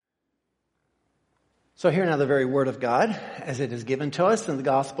So hear now the very word of God as it is given to us in the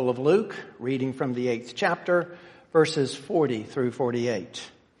Gospel of Luke, reading from the 8th chapter, verses 40 through 48.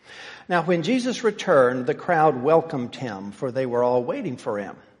 Now when Jesus returned, the crowd welcomed him, for they were all waiting for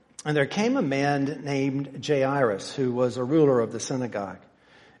him. And there came a man named Jairus, who was a ruler of the synagogue.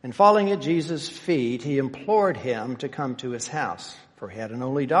 And falling at Jesus' feet, he implored him to come to his house, for he had an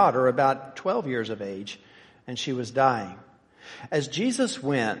only daughter, about 12 years of age, and she was dying. As Jesus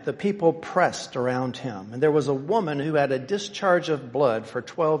went, the people pressed around him, and there was a woman who had a discharge of blood for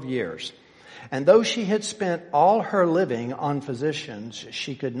 12 years. And though she had spent all her living on physicians,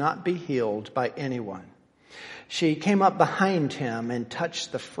 she could not be healed by anyone. She came up behind him and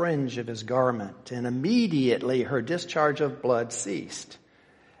touched the fringe of his garment, and immediately her discharge of blood ceased.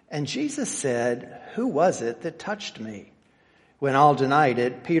 And Jesus said, "Who was it that touched me?" When all denied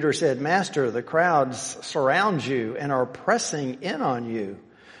it, Peter said, "Master, the crowds surround you and are pressing in on you."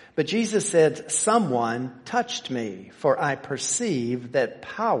 But Jesus said, "Someone touched me, for I perceive that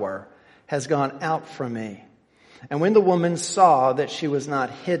power has gone out from me." And when the woman saw that she was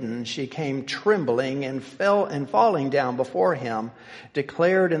not hidden, she came trembling and falling down before him,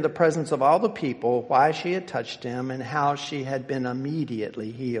 declared in the presence of all the people why she had touched him and how she had been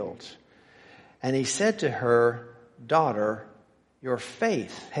immediately healed. And he said to her, "Daughter, your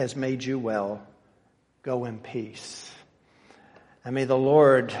faith has made you well. Go in peace." And may the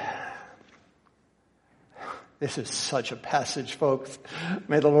Lord, this is such a passage, folks.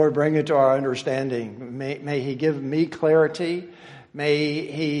 May the Lord bring it to our understanding. May He give me clarity. May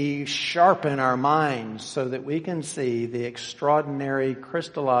He sharpen our minds so that we can see the extraordinary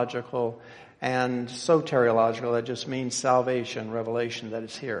Christological and soteriological, that just means salvation, revelation that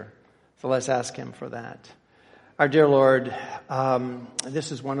is here. So let's ask Him for that. Our dear Lord,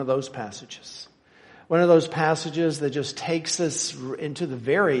 this is one of those passages. One of those passages that just takes us into the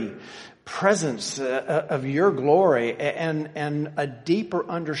very presence of your glory and a deeper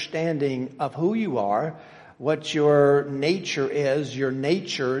understanding of who you are, what your nature is, your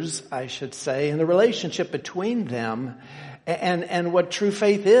natures, I should say, and the relationship between them, and what true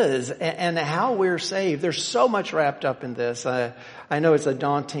faith is, and how we're saved. There's so much wrapped up in this. I know it's a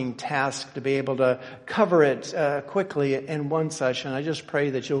daunting task to be able to cover it quickly in one session. I just pray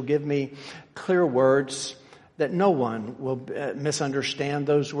that you'll give me clear words, that no one will misunderstand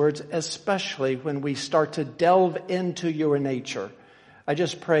those words, especially when we start to delve into your nature. I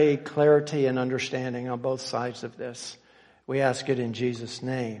just pray clarity and understanding on both sides of this. We ask it in Jesus'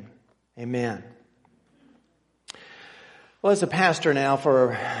 name. Amen. Well, as a pastor now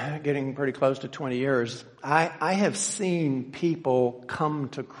for getting pretty close to 20 years, I have seen people come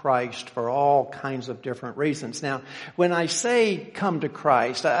to Christ for all kinds of different reasons. Now, when I say come to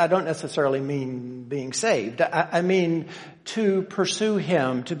Christ, I don't necessarily mean being saved. I mean to pursue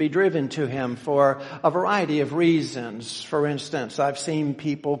Him, to be driven to Him for a variety of reasons. For instance, I've seen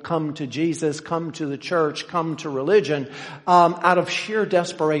people come to Jesus, come to the church, come to religion out of sheer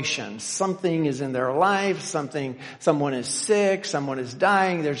desperation. Something is in their life, someone is sick, someone is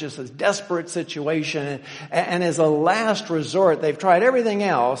dying, there's just a desperate situation. And as a last resort, they've tried everything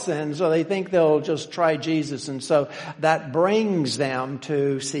else, and so they think they'll just try Jesus, and so that brings them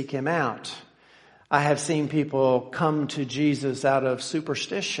to seek Him out. I have seen people come to Jesus out of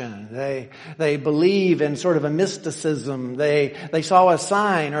superstition. They believe in sort of a mysticism. They saw a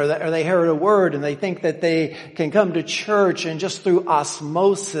sign or they heard a word, and they think that they can come to church and just through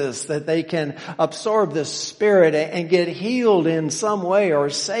osmosis that they can absorb the Spirit and get healed in some way or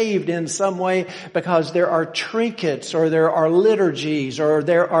saved in some way because there are trinkets or there are liturgies or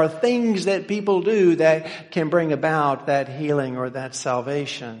there are things that people do that can bring about that healing or that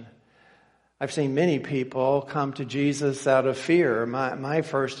salvation. I've seen many people come to Jesus out of fear. My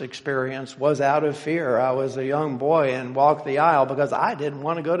first experience was out of fear. I was a young boy and walked the aisle because I didn't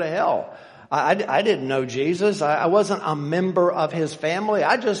want to go to hell. I didn't know Jesus. I wasn't a member of His family.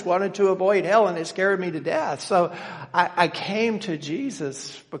 I just wanted to avoid hell, and it scared me to death. So I came to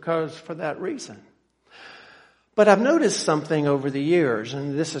Jesus for that reason. But I've noticed something over the years,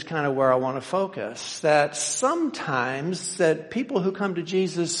 and this is kind of where I want to focus, that sometimes that people who come to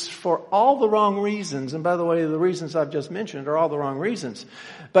Jesus for all the wrong reasons, and by the way, the reasons I've just mentioned are all the wrong reasons,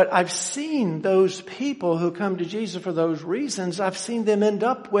 but I've seen those people who come to Jesus for those reasons, I've seen them end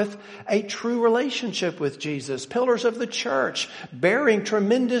up with a true relationship with Jesus, pillars of the church, bearing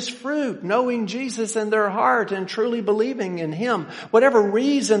tremendous fruit, knowing Jesus in their heart and truly believing in Him. Whatever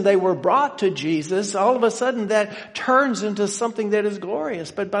reason they were brought to Jesus, all of a sudden that that turns into something that is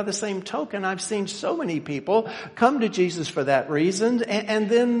glorious. But by the same token, I've seen so many people come to Jesus for that reason, and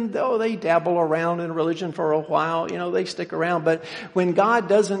then, they dabble around in religion for a while, they stick around. But when God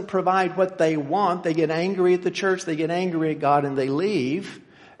doesn't provide what they want, they get angry at the church, they get angry at God, and they leave.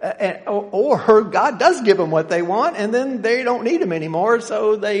 Or God does give them what they want, and then they don't need Him anymore,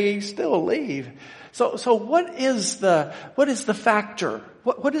 so they still leave. So what is the factor?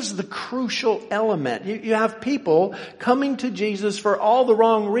 What is the crucial element? You have people coming to Jesus for all the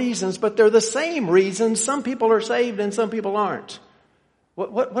wrong reasons, but they're the same reasons. Some people are saved and some people aren't.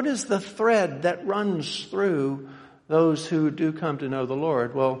 What is the thread that runs through those who do come to know the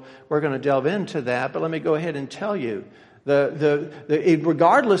Lord? Well, we're going to delve into that, but let me go ahead and tell you.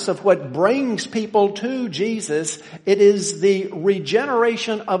 Regardless of what brings people to Jesus, it is the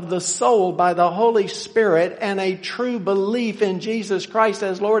regeneration of the soul by the Holy Spirit and a true belief in Jesus Christ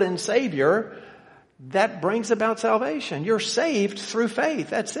as Lord and Savior that brings about salvation. You're saved through faith.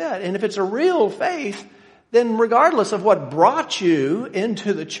 That's it. And if it's a real faith, then regardless of what brought you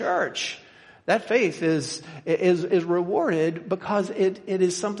into the church, that faith is rewarded because it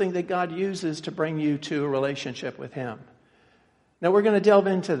is something that God uses to bring you to a relationship with Him. Now we're going to delve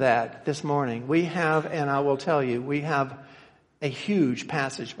into that this morning. We have a huge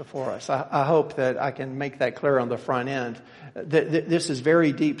passage before us. I hope that I can make that clear on the front end. This is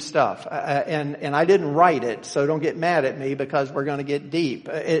very deep stuff. And I didn't write it, so don't get mad at me because we're going to get deep.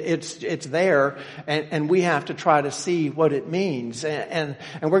 It's there, and we have to try to see what it means. And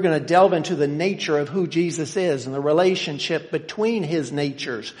we're going to delve into the nature of who Jesus is and the relationship between His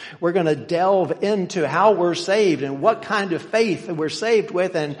natures. We're going to delve into how we're saved and what kind of faith that we're saved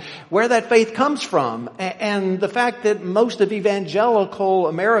with and where that faith comes from. And the fact that most of evangelical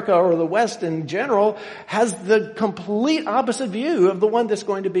America or the West in general has the complete opposite view of the one that's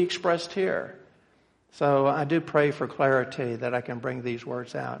going to be expressed here. So I do pray for clarity that I can bring these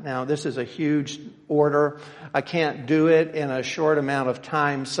words out. Now, this is a huge order. I can't do it in a short amount of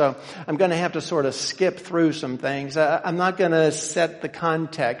time, so I'm going to have to sort of skip through some things. I'm not going to set the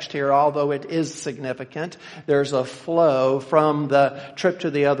context here, although it is significant. There's a flow from the trip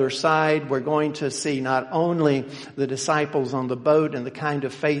to the other side. We're going to see not only the disciples on the boat and the kind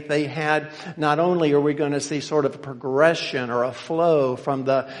of faith they had, not only are we going to see sort of a progression or a flow from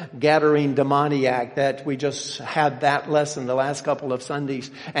the Gadarene demoniac that we just had that lesson the last couple of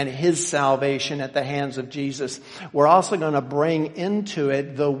Sundays and his salvation at the hands of Jesus. We're also going to bring into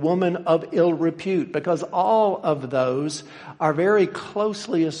it the woman of ill repute because all of those are very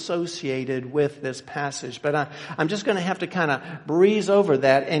closely associated with this passage. But I'm just going to have to kind of breeze over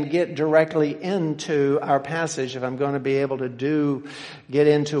that and get directly into our passage if I'm going to be able to get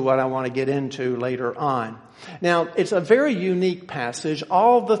into what I want to get into later on. Now, it's a very unique passage.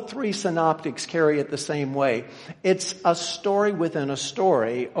 All the three synoptics carry it the same way. It's a story within a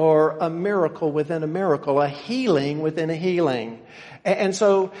story, or a miracle within a miracle, a healing within a healing. And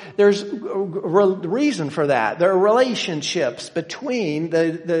so there's reason for that. There are relationships between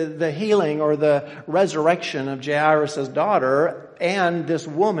the healing or the resurrection of Jairus' daughter and this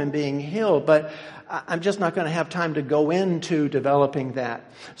woman being healed. But I'm just not going to have time to go into developing that.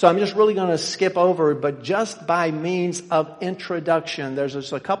 So I'm just really going to skip over, but just by means of introduction, there's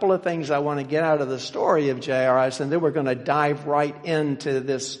just a couple of things I want to get out of the story of Jairus, and then we're going to dive right into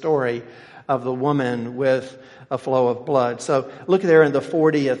this story of the woman with a flow of blood. So look there in the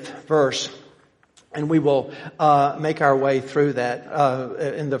 40th verse. And we will make our way through that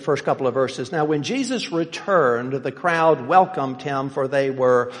in the first couple of verses. Now, when Jesus returned, the crowd welcomed him, for they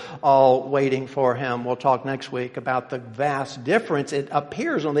were all waiting for him. We'll talk next week about the vast difference it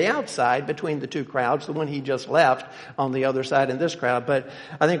appears on the outside between the two crowds, the one he just left on the other side and this crowd. But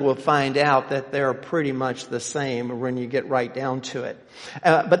I think we'll find out that they're pretty much the same when you get right down to it.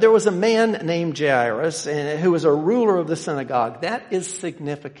 But there was a man named Jairus who was a ruler of the synagogue. That is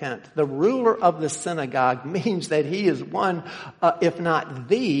significant. The ruler of the synagogue means that he is one, if not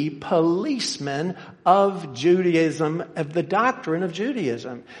the policeman of Judaism, of the doctrine of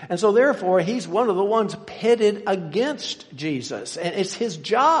Judaism. And so therefore, he's one of the ones pitted against Jesus. And it's his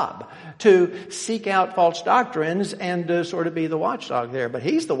job to seek out false doctrines and to sort of be the watchdog there. But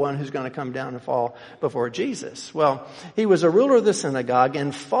he's the one who's going to come down and fall before Jesus. Well, he was a ruler of the synagogue,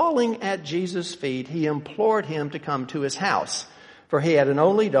 and falling at Jesus' feet, he implored him to come to his house. For he had an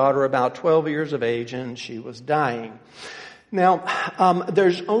only daughter about 12 years of age, and she was dying. Now,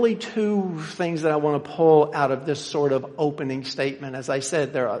 there's only two things that I want to pull out of this sort of opening statement. As I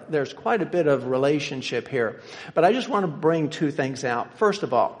said, there's quite a bit of relationship here. But I just want to bring two things out. First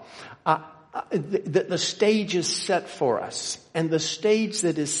of all, the stage is set for us. And the stage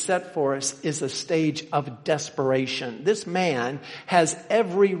that is set for us is a stage of desperation. This man has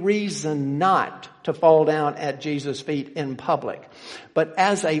every reason not to fall down at Jesus' feet in public. But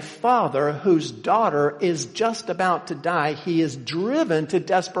as a father whose daughter is just about to die, he is driven to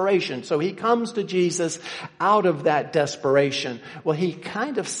desperation. So he comes to Jesus out of that desperation. Well, he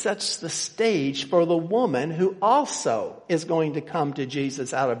kind of sets the stage for the woman who also is going to come to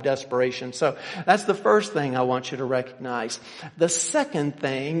Jesus out of desperation. So that's the first thing I want you to recognize. The second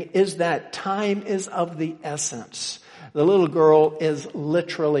thing is that time is of the essence. The little girl is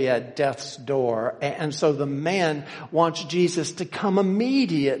literally at death's door. And so the man wants Jesus to come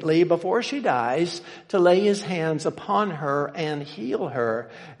immediately before she dies to lay his hands upon her and heal her.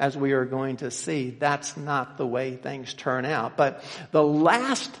 As we are going to see, that's not the way things turn out. But the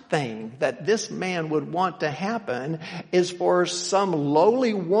last thing that this man would want to happen is for some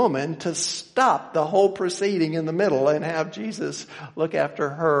lowly woman to stop the whole proceeding in the middle and have Jesus look after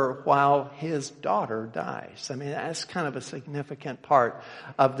her while his daughter dies. I mean, that's kind of a significant part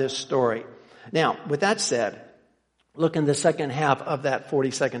of this story. Now, with that said, look in the second half of that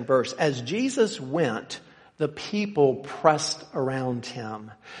 42nd verse. As Jesus went, the people pressed around him.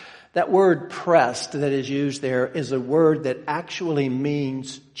 That word pressed that is used there is a word that actually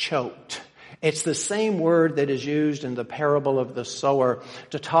means choked. It's the same word that is used in the parable of the sower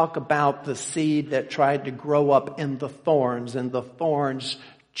to talk about the seed that tried to grow up in the thorns, and the thorns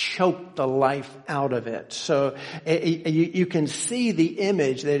choked the life out of it. So you can see the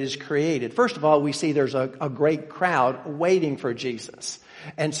image that is created. First of all, we see there's a great crowd waiting for Jesus.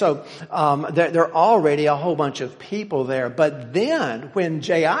 And so there are already a whole bunch of people there. But then when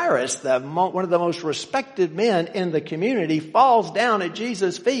Jairus, one of the most respected men in the community, falls down at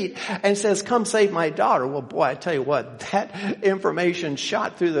Jesus' feet and says, "Come save my daughter." Well, boy, I tell you what, that information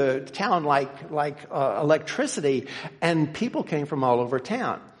shot through the town like electricity, and people came from all over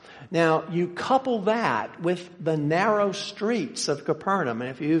town. Now, you couple that with the narrow streets of Capernaum,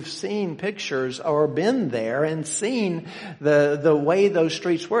 and if you've seen pictures or been there and seen the way those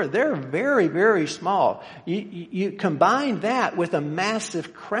streets were, they're very, very small. You combine that with a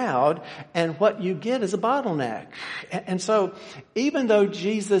massive crowd, and what you get is a bottleneck. And so, even though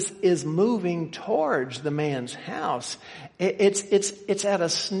Jesus is moving towards the man's house, it's at a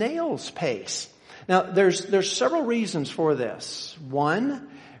snail's pace. Now, there's several reasons for this. One,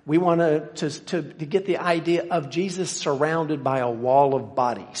 we want to get the idea of Jesus surrounded by a wall of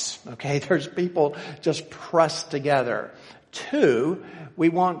bodies. Okay, there's people just pressed together. Two, we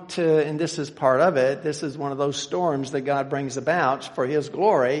want to, and this is part of it, this is one of those storms that God brings about for His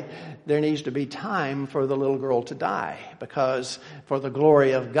glory. There needs to be time for the little girl to die, because for the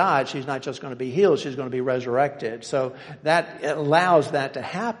glory of God, she's not just going to be healed, she's going to be resurrected. So that allows that to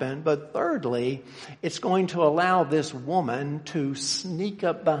happen. But thirdly, it's going to allow this woman to sneak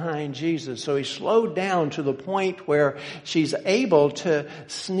up behind Jesus. So He slowed down to the point where she's able to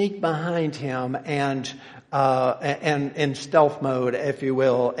sneak behind Him and in stealth mode, if you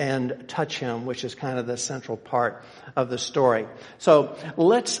will, and touch Him, which is kind of the central part of the story. So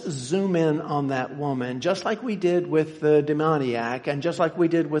let's zoom in on that woman, just like we did with the demoniac and just like we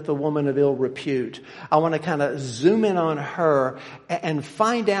did with the woman of ill repute. I want to kind of zoom in on her and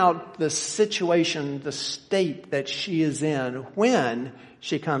find out the situation, the state that she is in when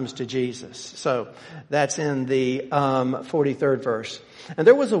she comes to Jesus. So that's in the 43rd verse. "And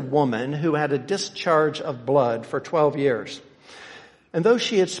there was a woman who had a discharge of blood for 12 years. And though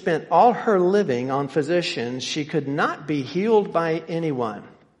she had spent all her living on physicians, she could not be healed by anyone."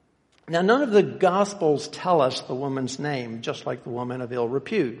 Now, none of the Gospels tell us the woman's name, just like the woman of ill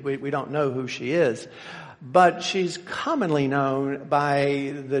repute. We don't know who she is. But she's commonly known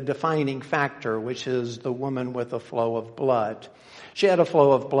by the defining factor, which is the woman with a flow of blood. She had a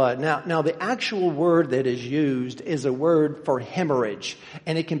flow of blood. Now the actual word that is used is a word for hemorrhage.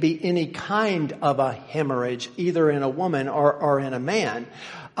 And it can be any kind of a hemorrhage, either in a woman or in a man.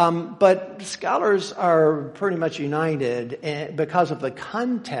 But scholars are pretty much united because of the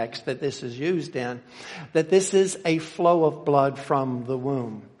context that this is used in, that this is a flow of blood from the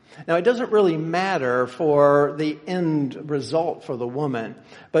womb. Now, it doesn't really matter for the end result for the woman,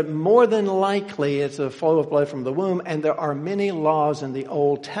 but more than likely it's a flow of blood from the womb, and there are many laws in the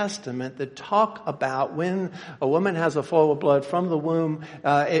Old Testament that talk about when a woman has a flow of blood from the womb,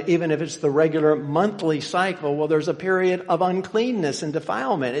 even if it's the regular monthly cycle, well, there's a period of uncleanness and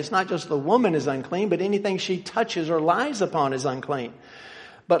defilement. It's not just the woman is unclean, but anything she touches or lies upon is unclean.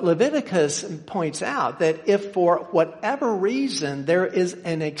 But Leviticus points out that if for whatever reason there is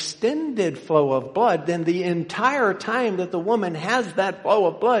an extended flow of blood, then the entire time that the woman has that flow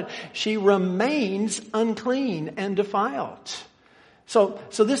of blood, she remains unclean and defiled. So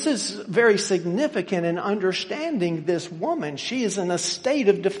this is very significant in understanding this woman. She is in a state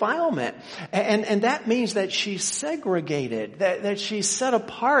of defilement. And that means that she's segregated, that she's set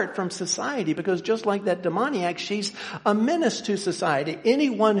apart from society, because just like that demoniac, she's a menace to society.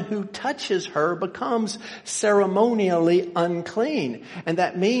 Anyone who touches her becomes ceremonially unclean. And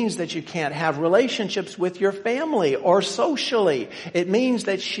that means that you can't have relationships with your family or socially. It means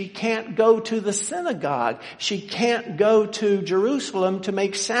that she can't go to the synagogue. She can't go to Jerusalem to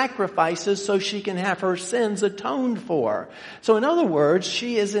make sacrifices so she can have her sins atoned for. So in other words,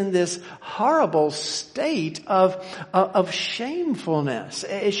 she is in this horrible state of shamefulness.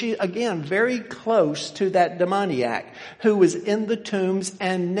 She, again, very close to that demoniac who was in the tombs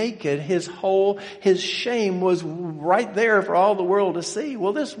and naked. His shame was right there for all the world to see.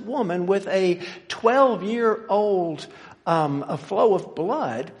 Well, this woman with a 12-year-old a flow of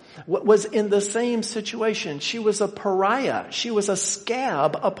blood was in the same situation. She was a pariah. She was a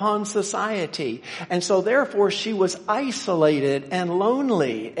scab upon society. And so therefore she was isolated and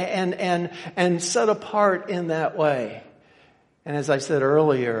lonely and set apart in that way. And as I said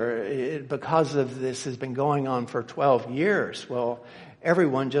earlier, because of this has been going on for 12 years, well,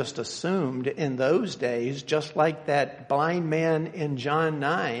 everyone just assumed in those days, just like that blind man in John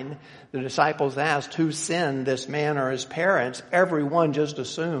 9, the disciples asked, who sinned, this man or his parents? Everyone just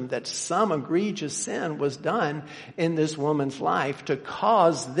assumed that some egregious sin was done in this woman's life to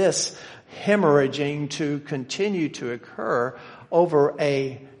cause this hemorrhaging to continue to occur over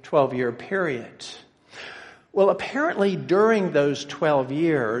a 12-year period. Well, apparently during those 12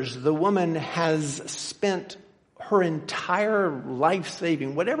 years, the woman has spent her entire life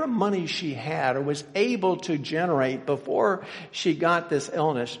saving, whatever money she had or was able to generate before she got this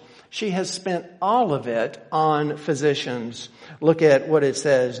illness, she has spent all of it on physicians. Look at what it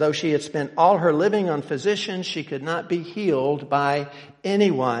says. Though she had spent all her living on physicians, she could not be healed by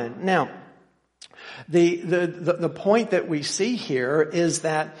anyone. Now, the point that we see here is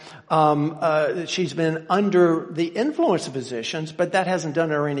that she's been under the influence of physicians, but that hasn't done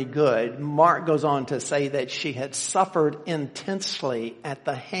her any good. Mark goes on to say that she had suffered intensely at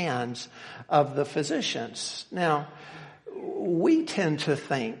the hands of the physicians. Now, we tend to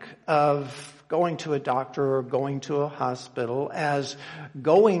think of going to a doctor or going to a hospital as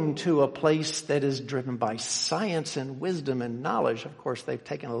going to a place that is driven by science and wisdom and knowledge. Of course, they've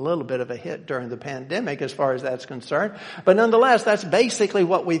taken a little bit of a hit during the pandemic as far as that's concerned. But nonetheless, that's basically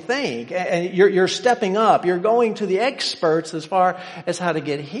what we think. And you're stepping up. You're going to the experts as far as how to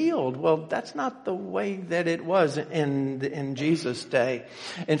get healed. Well, that's not the way that it was in Jesus' day.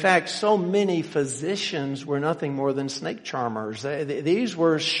 In fact, so many physicians were nothing more than snake charmers. These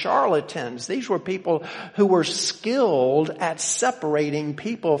were charlatans. These were people who were skilled at separating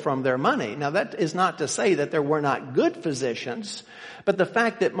people from their money. Now, that is not to say that there were not good physicians, but the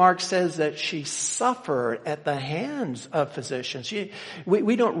fact that Mark says that she suffered at the hands of physicians,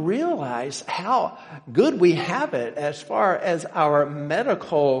 we don't realize how good we have it as far as our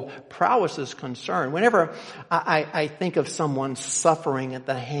medical prowess is concerned. Whenever I think of someone suffering at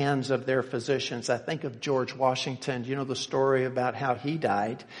the hands of their physicians, I think of George Washington. You know the story about how he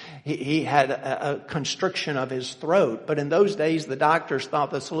died. He had a constriction of his throat, but in those days the doctors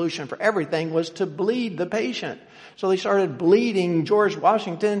thought the solution for everything was to bleed the patient. So they started bleeding George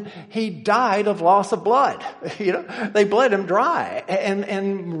Washington. He died of loss of blood. They bled him dry.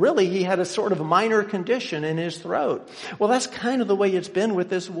 And really he had a sort of minor condition in his throat. Well, that's kind of the way it's been with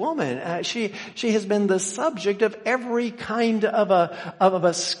this woman. She has been the subject of every kind of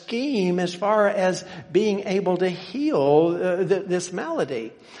a scheme as far as being able to heal this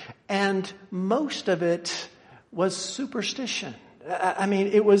malady. And most of it was superstition. I mean,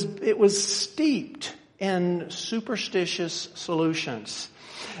 it was steeped in superstitious solutions.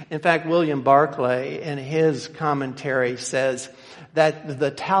 In fact, William Barclay in his commentary says that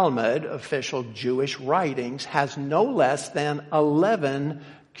the Talmud, official Jewish writings, has no less than 11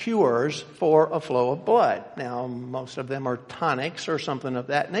 cures for a flow of blood. Now, most of them are tonics or something of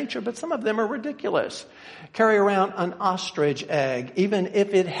that nature, but some of them are ridiculous. Carry around an ostrich egg, even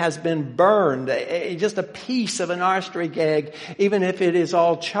if it has been burned, just a piece of an ostrich egg, even if it is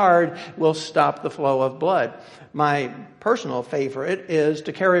all charred, will stop the flow of blood. My personal favorite is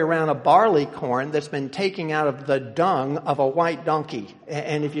to carry around a barley corn that's been taken out of the dung of a white donkey.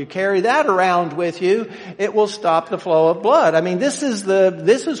 And if you carry that around with you, it will stop the flow of blood. I mean, this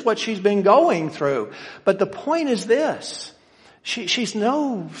is what she's been going through. But the point is this, She's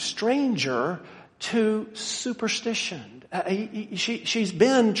no stranger to superstition. She's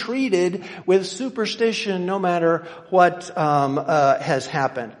been treated with superstition no matter what has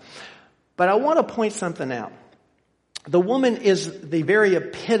happened. But I want to point something out. The woman is the very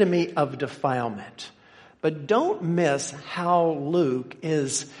epitome of defilement. But don't miss how Luke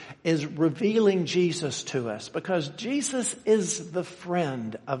is revealing Jesus to us, because Jesus is the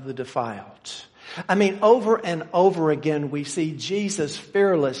friend of the defiled. I mean, over and over again, we see Jesus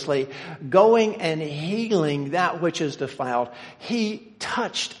fearlessly going and healing that which is defiled. He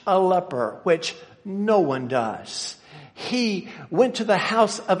touched a leper, which no one does. He went to the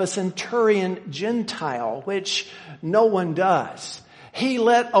house of a centurion Gentile, which no one does. He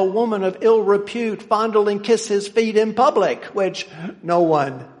let a woman of ill repute fondle and kiss his feet in public, which no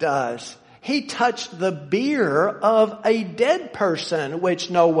one does. He touched the bier of a dead person,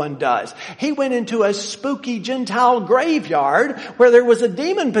 which no one does. He went into a spooky Gentile graveyard where there was a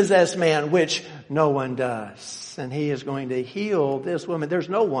demon-possessed man, which no one does. And he is going to heal this woman. There's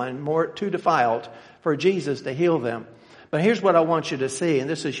no one more too defiled for Jesus to heal them. But here's what I want you to see, and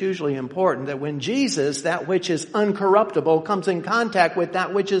this is hugely important, that when Jesus, that which is uncorruptible, comes in contact with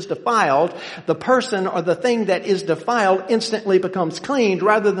that which is defiled, the person or the thing that is defiled instantly becomes cleaned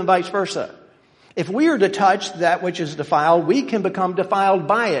rather than vice versa. If we are to touch that which is defiled, we can become defiled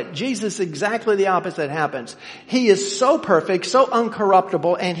by it. Jesus, exactly the opposite happens. He is so perfect, so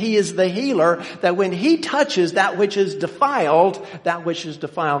uncorruptible, and He is the healer that when He touches that which is defiled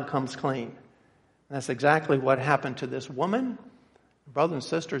comes clean. That's exactly what happened to this woman. Brothers and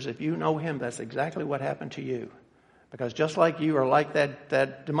sisters, if you know Him, that's exactly what happened to you. Because just like you are like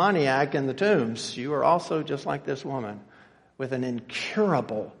that demoniac in the tombs, you are also just like this woman with an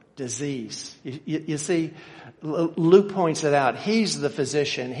incurable disease. You see, Luke points it out. He's the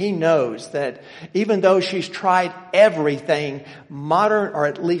physician. He knows that even though she's tried everything, modern, or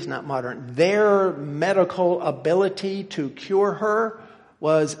at least not modern, their medical ability to cure her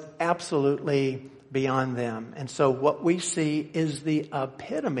was absolutely beyond them. And so what we see is the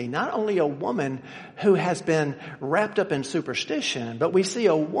epitome, not only a woman who has been wrapped up in superstition, but we see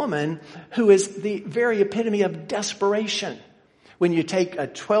a woman who is the very epitome of desperation. When you take a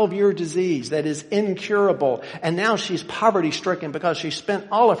 12-year disease that is incurable, and now she's poverty-stricken because she spent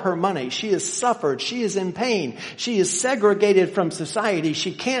all of her money. She has suffered. She is in pain. She is segregated from society.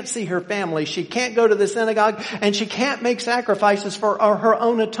 She can't see her family. She can't go to the synagogue, and she can't make sacrifices for her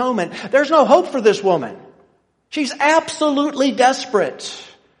own atonement. There's no hope for this woman. She's absolutely desperate.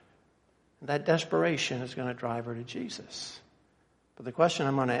 That desperation is going to drive her to Jesus. But the question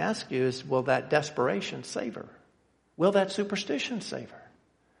I'm going to ask you is, will that desperation save her? Will that superstition save her?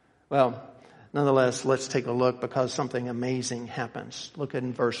 Well, nonetheless, let's take a look, because something amazing happens. Look at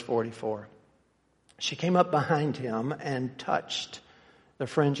in verse 44. She came up behind him and touched the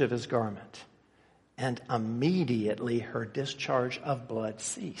fringe of his garment, and immediately her discharge of blood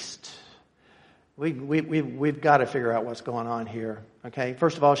ceased. We've got to figure out what's going on here. Okay,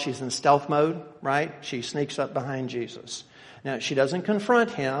 first of all, she's in stealth mode, right? She sneaks up behind Jesus. Now, she doesn't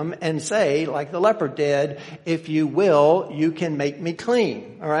confront him and say, like the leper did, if you will, you can make me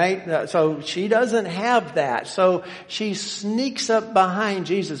clean. All right? So she doesn't have that. So she sneaks up behind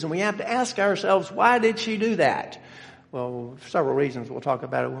Jesus. And we have to ask ourselves, why did she do that? Well, for several reasons. We'll talk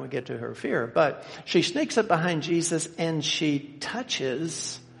about it when we get to her fear. But she sneaks up behind Jesus and she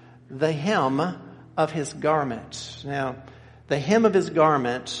touches the hem of his garment. Now, the hem of his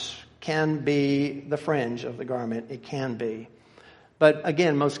garment can be the fringe of the garment. It can be. But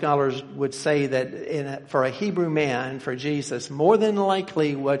again, most scholars would say that for a Hebrew man, for Jesus, more than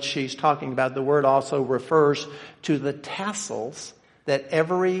likely what she's talking about, the word also refers to the tassels that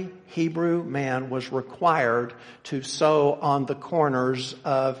every Hebrew man was required to sew on the corners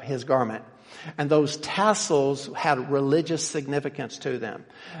of his garment. And those tassels had religious significance to them.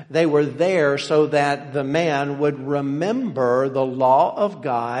 They were there so that the man would remember the law of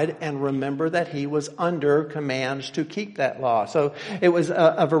God and remember that he was under commands to keep that law. So it was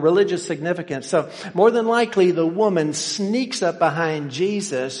of a religious significance. So more than likely the woman sneaks up behind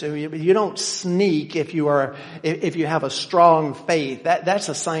Jesus. You don't sneak if you have a strong faith. That's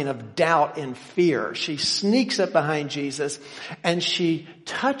a sign of doubt and fear. She sneaks up behind Jesus and she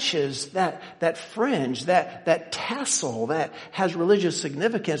touches that fringe, that tassel that has religious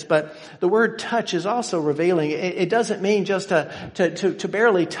significance. But the word touch is also revealing. It doesn't mean just to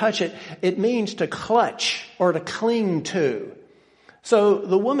barely touch it. It means to clutch or to cling to. So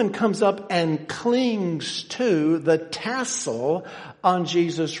the woman comes up and clings to the tassel on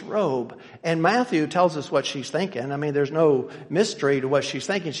Jesus' robe. And Matthew tells us what she's thinking. I mean, there's no mystery to what she's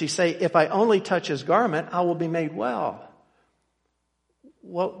thinking. She's saying, if I only touch his garment, I will be made well.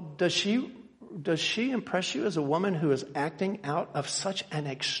 Well, does she impress you as a woman who is acting out of such an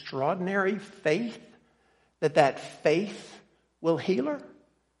extraordinary faith that faith will heal her?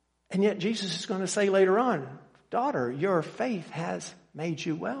 And yet Jesus is going to say later on, daughter, your faith has made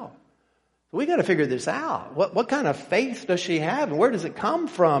you well. We got to figure this out. What kind of faith does she have, and where does it come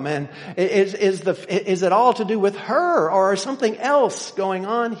from? And is it all to do with her, or is something else going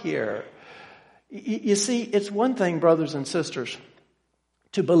on here? You see, it's one thing, brothers and sisters,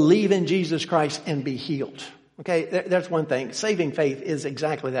 to believe in Jesus Christ and be healed. Okay, that's one thing. Saving faith is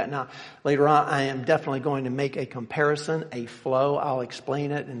exactly that. Now, later on, I am definitely going to make a comparison, a flow. I'll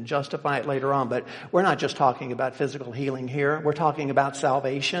explain it and justify it later on. But we're not just talking about physical healing here. We're talking about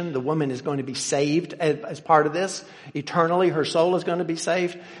salvation. The woman is going to be saved as part of this. Eternally, her soul is going to be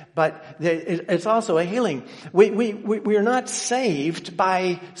saved. But it's also a healing. We are not saved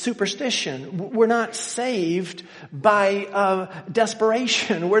by superstition. We're not saved by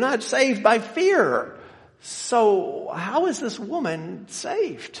desperation. We're not saved by fear. So how is this woman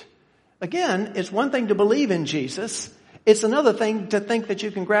saved? Again, it's one thing to believe in Jesus. It's another thing to think that you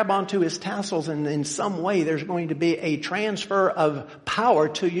can grab onto his tassels and in some way there's going to be a transfer of power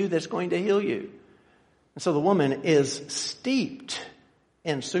to you that's going to heal you. And so the woman is steeped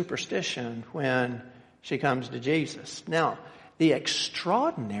in superstition when she comes to Jesus. Now, the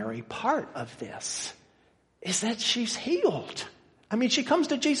extraordinary part of this is that she's healed. I mean, she comes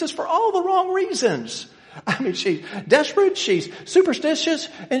to Jesus for all the wrong reasons. I mean, she's desperate, she's superstitious,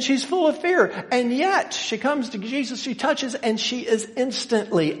 and she's full of fear. And yet, she comes to Jesus, she touches, and she is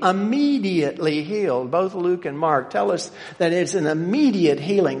instantly, immediately healed. Both Luke and Mark tell us that it's an immediate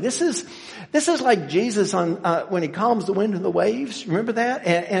healing. This is like Jesus when he calms the wind and the waves. Remember that?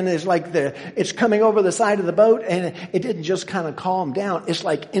 And it's like it's coming over the side of the boat, and it didn't just kind of calm down. It's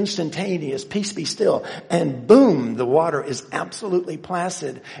like instantaneous. Peace be still. And boom, the water is absolutely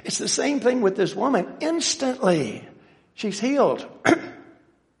placid. It's the same thing with this woman. Instantly, she's healed.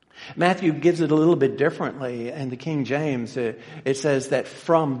 Matthew gives it a little bit differently. In the King James, it says that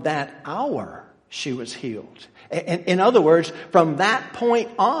from that hour, she was healed. In other words, from that point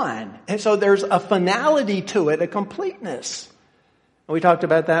on. And so there's a finality to it, a completeness. We talked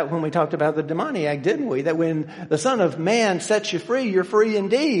about that when we talked about the demoniac, didn't we? That when the Son of Man sets you free, you're free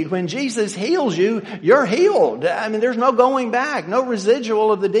indeed. When Jesus heals you, you're healed. I mean, there's no going back, no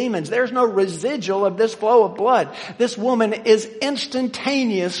residual of the demons. There's no residual of this flow of blood. This woman is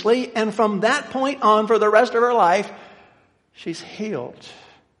instantaneously, and from that point on for the rest of her life, she's healed.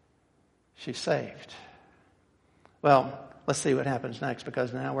 She's saved. Well, let's see what happens next,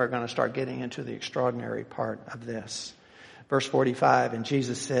 because now we're going to start getting into the extraordinary part of this. Verse 45, and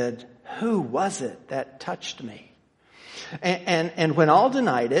Jesus said, who was it that touched me? And when all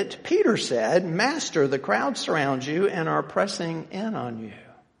denied it, Peter said, Master, the crowd surrounds you and are pressing in on you.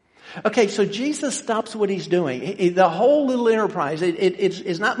 Okay, so Jesus stops what he's doing. The whole little enterprise,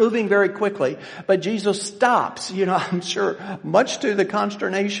 it's not moving very quickly, but Jesus stops. You know, I'm sure much to the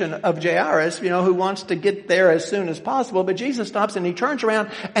consternation of Jairus, who wants to get there as soon as possible. But Jesus stops and he turns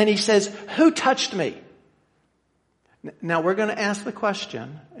around and he says, who touched me? Now we're going to ask the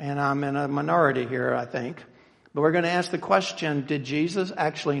question, and I'm in a minority here, I think, but we're going to ask the question, did Jesus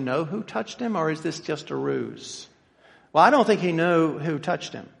actually know who touched him, or is this just a ruse? Well, I don't think he knew who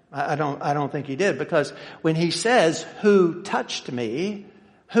touched him. I don't think he did, because when he says, who touched me,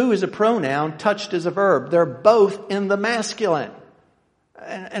 who is a pronoun, touched is a verb. They're both in the masculine.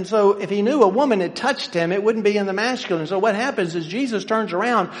 And so if he knew a woman had touched him, it wouldn't be in the masculine. So what happens is Jesus turns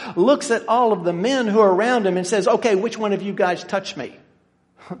around, looks at all of the men who are around him and says, okay, which one of you guys touched me?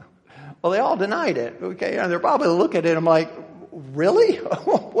 Well, they all denied it. Okay, and they're probably looking at him like, really?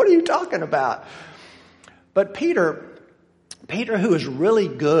 What are you talking about? But Peter, who is really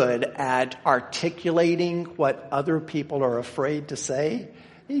good at articulating what other people are afraid to say,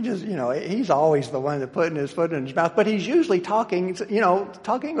 he just, he's always the one that putting his foot in his mouth, but he's usually talking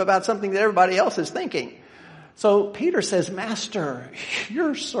about something that everybody else is thinking. So Peter says, Master,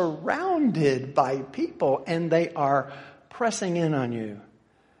 you're surrounded by people and they are pressing in on you.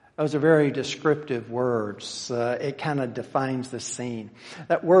 Those are very descriptive words. It kind of defines the scene.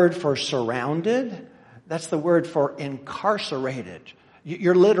 That word for surrounded, that's the word for incarcerated.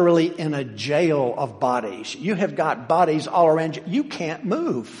 You're literally in a jail of bodies. You have got bodies all around you. You can't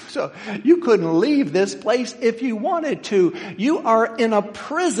move. So you couldn't leave this place if you wanted to. You are in a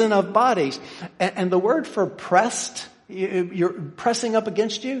prison of bodies. And the word for pressed, you're pressing up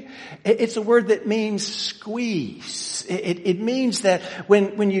against you. It's a word that means squeeze. It means that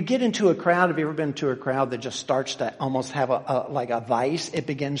when you get into a crowd, have you ever been to a crowd that just starts to almost have like a vice? It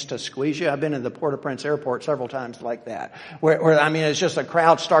begins to squeeze you. I've been in the Port-au-Prince airport several times like that, where I mean, it's just a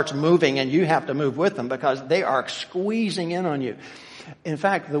crowd starts moving and you have to move with them because they are squeezing in on you. In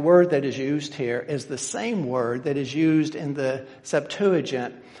fact, the word that is used here is the same word that is used in the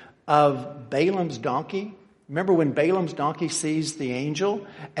Septuagint of Balaam's donkey. Remember when Balaam's donkey sees the angel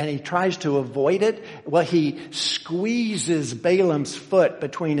and he tries to avoid it? Well, he squeezes Balaam's foot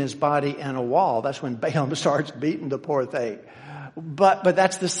between his body and a wall. That's when Balaam starts beating the poor thing. But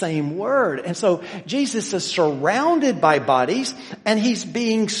that's the same word. And so Jesus is surrounded by bodies and he's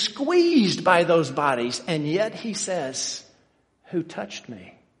being squeezed by those bodies. And yet he says, "Who touched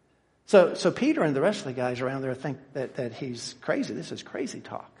me?" So Peter and the rest of the guys around there think that he's crazy. This is crazy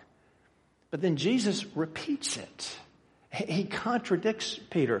talk. But then Jesus repeats it. He contradicts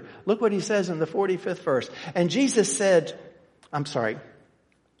Peter. Look what he says in the 45th verse. And Jesus said,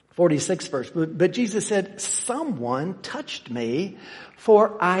 46th verse. But Jesus said, "Someone touched me,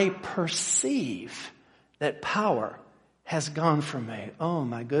 for I perceive that power has gone from me." Oh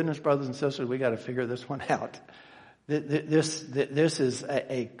my goodness, brothers and sisters, we got to figure this one out. This is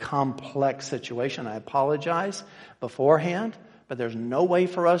a complex situation. I apologize beforehand. But there's no way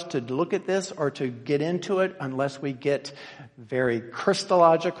for us to look at this or to get into it unless we get very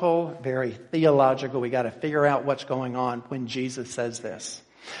Christological, very theological. We got to figure out what's going on when Jesus says this.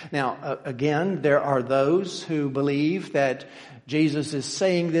 Now, again, there are those who believe that Jesus is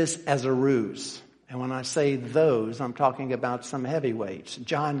saying this as a ruse. And when I say those, I'm talking about some heavyweights.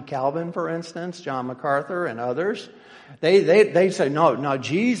 John Calvin, for instance, John MacArthur and others. They say, no,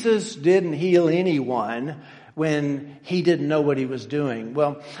 Jesus didn't heal anyone when he didn't know what he was doing.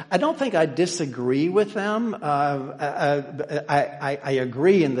 Well, I don't think I disagree with them. I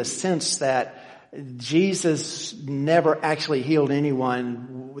agree in the sense that Jesus never actually healed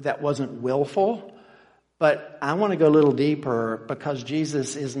anyone that wasn't willful. But I want to go a little deeper because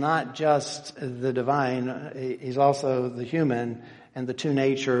Jesus is not just the divine, he's also the human, and the two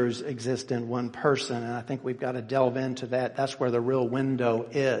natures exist in one person. And I think we've got to delve into that. That's where the real window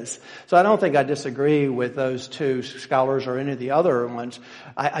is. So I don't think I disagree with those two scholars or any of the other ones.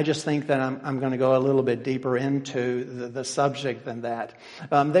 I just think that I'm going to go a little bit deeper into the subject than that.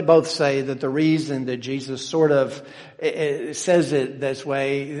 They both say that the reason that Jesus sort of says it this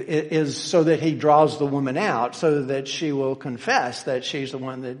way is so that he draws the woman out, so that she will confess that she's the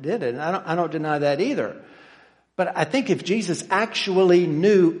one that did it. And I don't deny that either. But I think if Jesus actually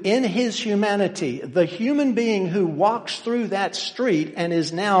knew in his humanity, the human being who walks through that street and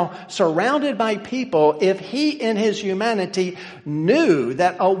is now surrounded by people, if he in his humanity knew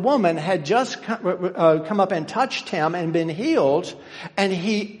that a woman had just come up and touched him and been healed, and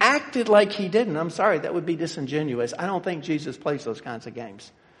he acted like he didn't, I'm sorry, that would be disingenuous. I don't think Jesus plays those kinds of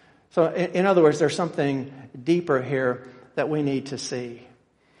games. So in other words, there's something deeper here that we need to see.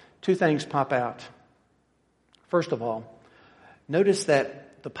 Two things pop out. First of all, notice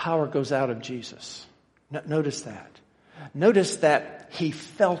that the power goes out of Jesus. Notice that. Notice that he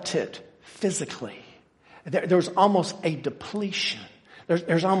felt it physically. There's almost a depletion.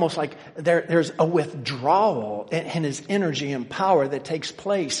 There's almost like there's a withdrawal in his energy and power that takes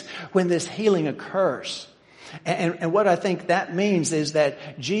place when this healing occurs. And what I think that means is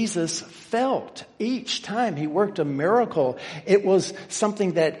that Jesus felt each time he worked a miracle, it was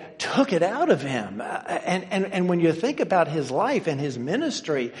something that took it out of him. And when you think about his life and his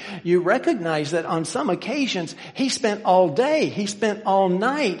ministry, you recognize that on some occasions he spent all day, he spent all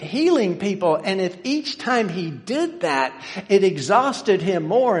night healing people. And if each time he did that, it exhausted him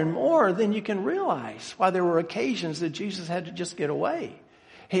more and more, then you can realize why there were occasions that Jesus had to just get away.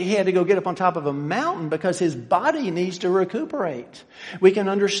 He had to go get up on top of a mountain because his body needs to recuperate. We can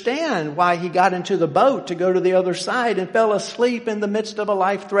understand why he got into the boat to go to the other side and fell asleep in the midst of a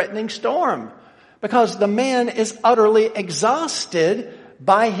life-threatening storm. Because the man is utterly exhausted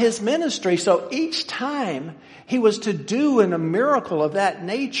by his ministry. So each time he was to do a miracle of that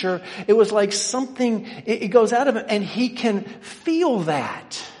nature, it was like something, it goes out of him and he can feel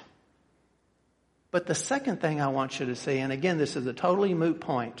that. But the second thing I want you to see, and again, this is a totally moot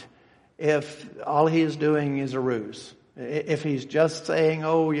point, if all he is doing is a ruse. If he's just saying,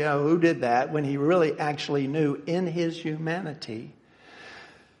 oh yeah, who did that, when he really actually knew in his humanity,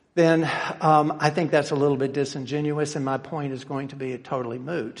 then I think that's a little bit disingenuous, and my point is going to be totally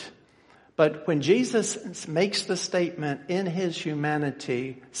moot. But when Jesus makes the statement in his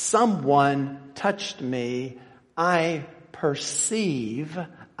humanity, someone touched me, I perceive,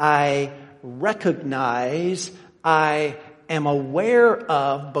 I recognize, I am aware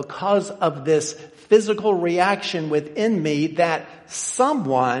of, because of this physical reaction within me, that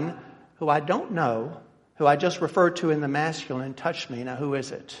someone who I don't know, who I just referred to in the masculine, touched me. Now, who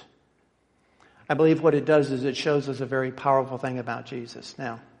is it? I believe what it does is it shows us a very powerful thing about Jesus.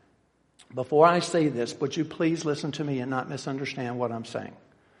 Now, before I say this, would you please listen to me and not misunderstand what I'm saying?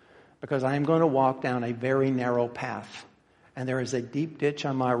 Because I am going to walk down a very narrow path. And there is a deep ditch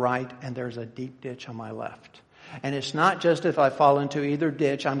on my right, and there's a deep ditch on my left. And it's not just if I fall into either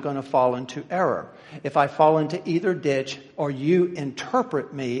ditch, I'm going to fall into error. If I fall into either ditch, or you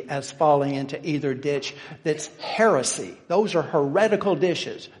interpret me as falling into either ditch, that's heresy. Those are heretical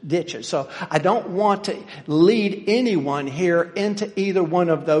ditches. So I don't want to lead anyone here into either one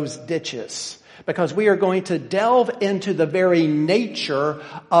of those ditches. Because we are going to delve into the very nature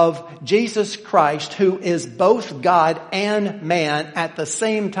of Jesus Christ, who is both God and man at the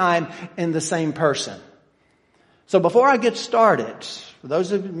same time in the same person. So before I get started, for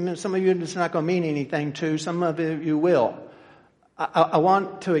those of you, some of you it's not going to mean anything to, some of you will. I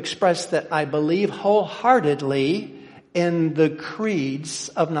want to express that I believe wholeheartedly in the creeds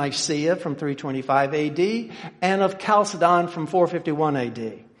of Nicaea from 325 AD and of Chalcedon from 451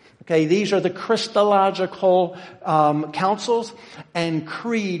 AD. Okay, these are the Christological councils, and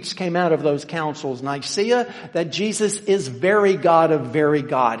creeds came out of those councils. Nicaea, that Jesus is very God of very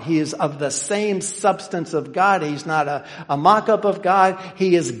God. He is of the same substance of God. He's not a mock-up of God.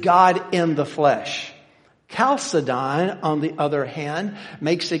 He is God in the flesh. Chalcedon, on the other hand,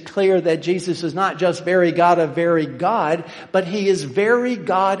 makes it clear that Jesus is not just very God of very God, but He is very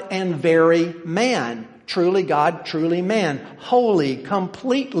God and very man. Truly God, truly man. Holy,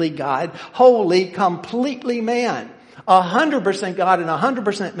 completely God. Holy, completely man. 100% God and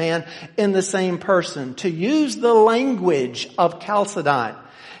 100% man in the same person. To use the language of Chalcedon,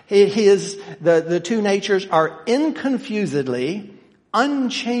 the two natures are inconfusedly,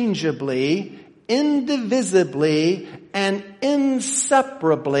 unchangeably, indivisibly, and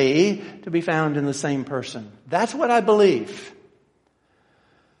inseparably to be found in the same person. That's what I believe.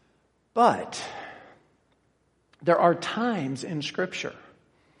 But there are times in Scripture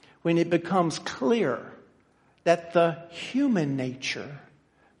when it becomes clear that the human nature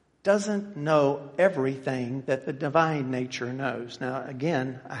doesn't know everything that the divine nature knows. Now,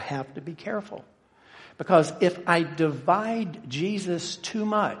 again, I have to be careful. Because if I divide Jesus too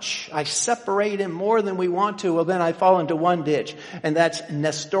much, I separate Him more than we want to, well, then I fall into one ditch. And that's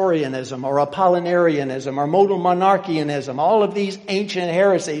Nestorianism or Apollinarianism or modal monarchianism. All of these ancient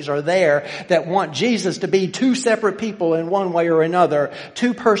heresies are there that want Jesus to be two separate people in one way or another.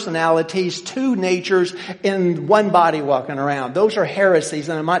 Two personalities, two natures in one body walking around. Those are heresies,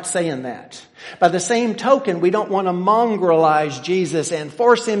 and I'm not saying that. By the same token, we don't want to mongrelize Jesus and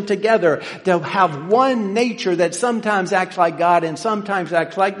force Him together to have one nature that sometimes acts like God and sometimes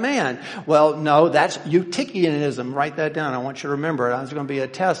acts like man. Well, no, that's Eutychianism. Write that down. I want you to remember it. There's going to be a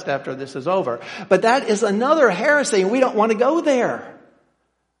test after this is over. But that is another heresy, and we don't want to go there.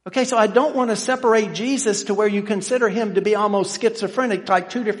 Okay, so I don't want to separate Jesus to where you consider Him to be almost schizophrenic,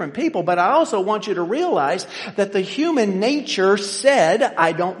 like two different people, but I also want you to realize that the human nature said,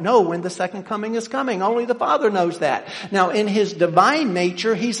 I don't know when the second coming is coming. Only the Father knows that. Now, in His divine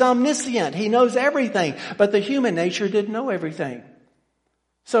nature, He's omniscient. He knows everything, but the human nature didn't know everything.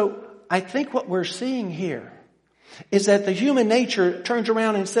 So, I think what we're seeing here is that the human nature turns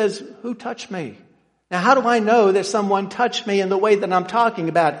around and says, who touched me? Now, how do I know that someone touched me in the way that I'm talking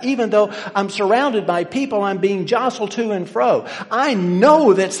about? Even though I'm surrounded by people, I'm being jostled to and fro. I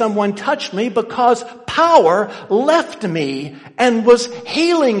know that someone touched me because power left me and was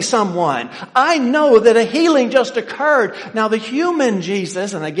healing someone. I know that a healing just occurred. Now, the human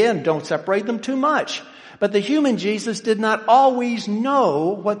Jesus, and again, don't separate them too much, but the human Jesus did not always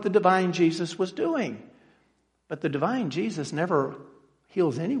know what the divine Jesus was doing. But the divine Jesus never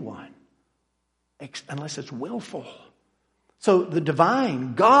heals anyone unless it's willful. So the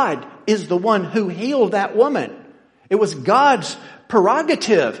divine God is the one who healed that woman. It was God's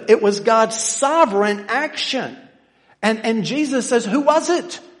prerogative. It was God's sovereign action. And Jesus says, who was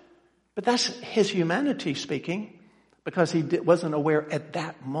it? But that's His humanity speaking, because He wasn't aware at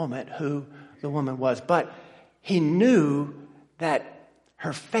that moment who the woman was. But He knew that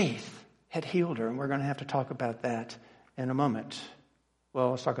her faith had healed her. And we're going to have to talk about that in a moment.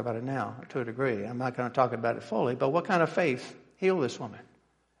 Well, let's talk about it now to a degree. I'm not going to talk about it fully, but what kind of faith healed this woman?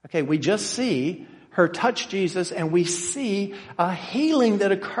 Okay, we just see her touch Jesus, and we see a healing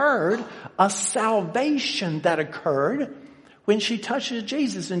that occurred, a salvation that occurred when she touches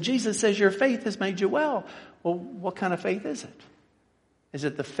Jesus. And Jesus says, your faith has made you well. Well, what kind of faith is it? Is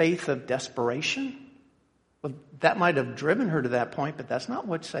it the faith of desperation? Well, that might have driven her to that point, but that's not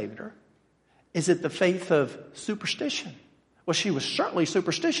what saved her. Is it the faith of superstition? Well, she was certainly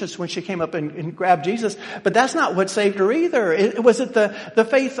superstitious when she came up and grabbed Jesus, but that's not what saved her either. Was it the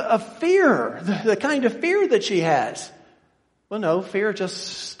faith of fear, the kind of fear that she has? Well, no, fear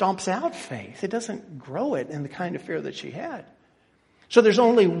just stomps out faith. It doesn't grow it in the kind of fear that she had. So there's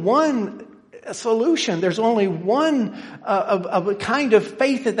only one solution. There's only one of a kind of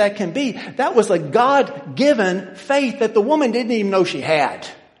faith that can be. That was a God-given faith that the woman didn't even know she had.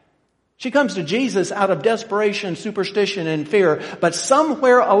 She comes to Jesus out of desperation, superstition, and fear. But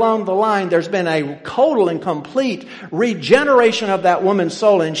somewhere along the line, there's been a total and complete regeneration of that woman's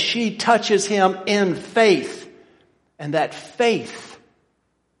soul, and she touches him in faith. And that faith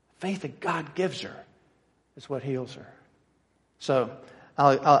that God gives her, is what heals her. So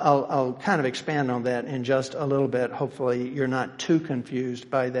I'll kind of expand on that in just a little bit. Hopefully you're not too confused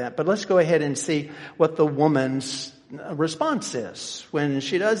by that. But let's go ahead and see what the woman's response is when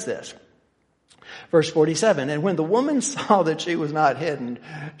she does this. Verse 47, and when the woman saw that she was not hidden,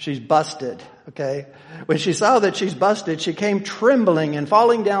 she's busted, okay? When she saw that she's busted, she came trembling and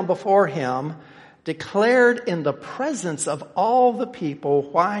falling down before him, declared in the presence of all the people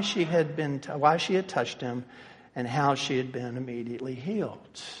why she had touched him and how she had been immediately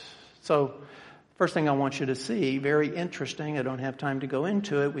healed. So, first thing I want you to see, very interesting, I don't have time to go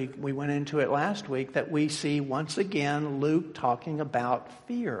into it, we went into it last week, that we see once again Luke talking about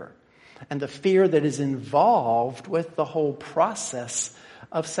fear. And the fear that is involved with the whole process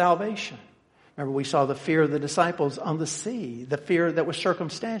of salvation. Remember, we saw the fear of the disciples on the sea, the fear that was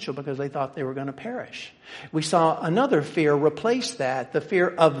circumstantial because they thought they were going to perish. We saw another fear replace that, the fear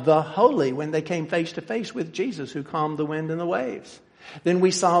of the holy, when they came face to face with Jesus who calmed the wind and the waves. Then we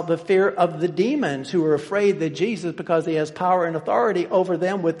saw the fear of the demons who were afraid that Jesus, because he has power and authority over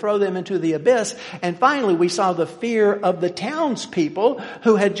them, would throw them into the abyss. And finally, we saw the fear of the townspeople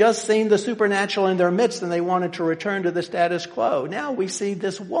who had just seen the supernatural in their midst and they wanted to return to the status quo. Now we see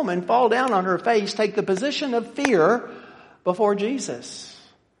this woman fall down on her face, take the position of fear before Jesus.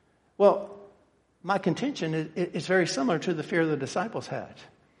 Well, my contention is very similar to the fear the disciples had.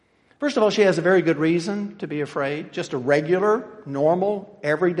 First of all, she has a very good reason to be afraid. Just a regular, normal,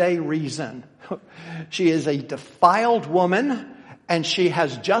 everyday reason. She is a defiled woman, and she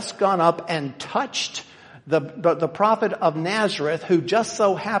has just gone up and touched the prophet of Nazareth, who just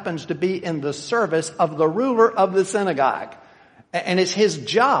so happens to be in the service of the ruler of the synagogue. And it's his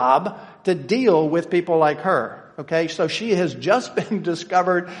job to deal with people like her. Okay, so she has just been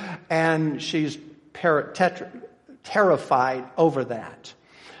discovered, and she's terrified over that.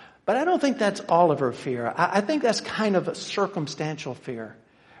 But I don't think that's all of her fear. I think that's kind of a circumstantial fear.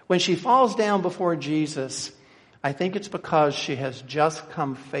 When she falls down before Jesus, I think it's because she has just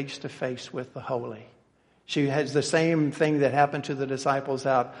come face to face with the holy. She has the same thing that happened to the disciples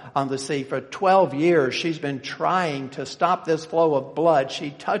out on the sea. For 12 years, she's been trying to stop this flow of blood.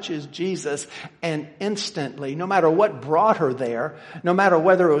 She touches Jesus, and instantly, no matter what brought her there, no matter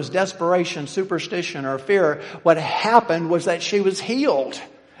whether it was desperation, superstition, or fear, what happened was that she was healed.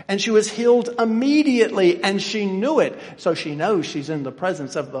 And she was healed immediately, and she knew it. So she knows she's in the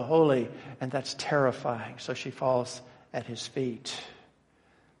presence of the holy, and that's terrifying. So she falls at his feet.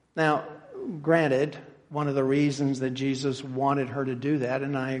 Now, granted, one of the reasons that Jesus wanted her to do that,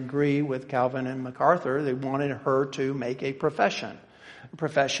 and I agree with Calvin and MacArthur, they wanted her to make a profession. A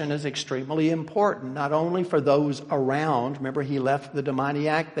profession is extremely important, not only for those around. Remember, he left the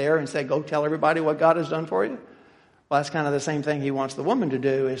demoniac there and said, go tell everybody what God has done for you. Well, that's kind of the same thing he wants the woman to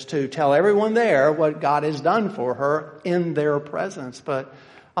do, is to tell everyone there what God has done for her in their presence. But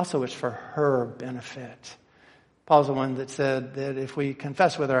also it's for her benefit. Paul's the one that said that if we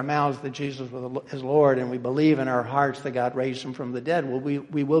confess with our mouths that Jesus is Lord and we believe in our hearts that God raised him from the dead, well,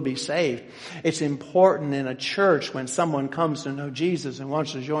 we will be saved. It's important in a church when someone comes to know Jesus and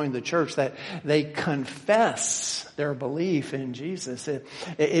wants to join the church that they confess their belief in Jesus. It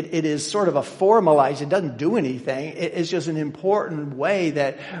is sort of a formalized, it doesn't do anything. It's just an important way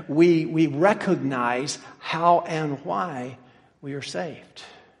that we recognize how and why we are saved.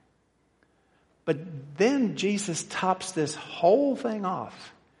 But then Jesus tops this whole thing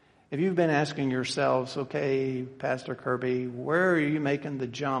off. If you've been asking yourselves, okay, Pastor Kirby, where are you making the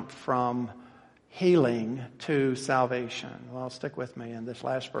jump from healing to salvation? Well, stick with me, and this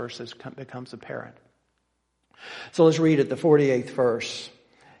last verse becomes apparent. So let's read it, the 48th verse.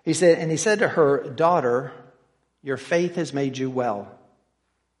 He said to her, daughter, your faith has made you well.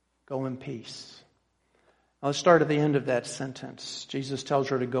 Go in peace. Let's start at the end of that sentence. Jesus tells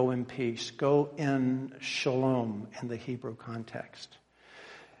her to go in peace. Go in shalom in the Hebrew context.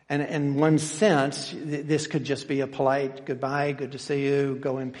 And in one sense, this could just be a polite goodbye, good to see you,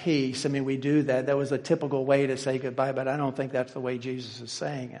 go in peace. I mean, we do that. That was a typical way to say goodbye, but I don't think that's the way Jesus is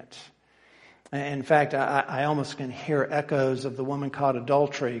saying it. In fact, I almost can hear echoes of the woman caught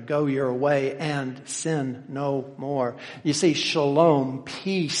adultery. Go your way and sin no more. You see, shalom,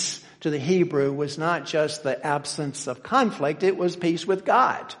 peace to the Hebrew, was not just the absence of conflict. It was peace with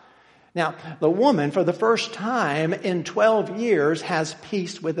God. Now, the woman, for the first time in 12 years, has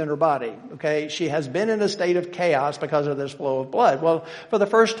peace within her body. Okay, she has been in a state of chaos because of this flow of blood. Well, for the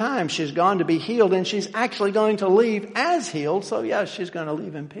first time, she's gone to be healed, and she's actually going to leave as healed. So, yes, she's going to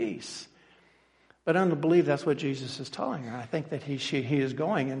leave in peace. But I don't believe that's what Jesus is telling her. I think that he is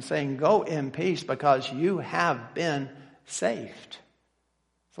going and saying, go in peace because you have been saved.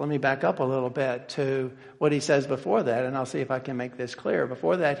 So let me back up a little bit to what he says before that, and I'll see if I can make this clear.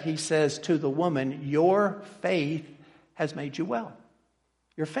 Before that, he says to the woman, your faith has made you well.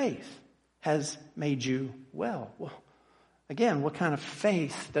 Your faith has made you well. Well, again, what kind of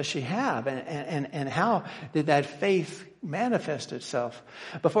faith does she have? And how did that faith manifest itself?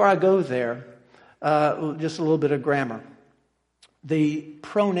 Before I go there, just a little bit of grammar. The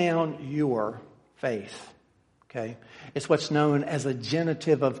pronoun your faith. Okay, it's what's known as a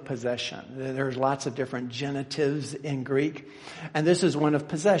genitive of possession. There's lots of different genitives in Greek, and this is one of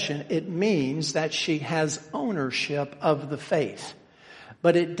possession. It means that she has ownership of the faith,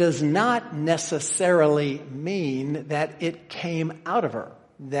 but it does not necessarily mean that it came out of her,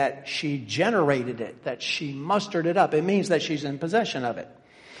 that she generated it, that she mustered it up. It means that she's in possession of it.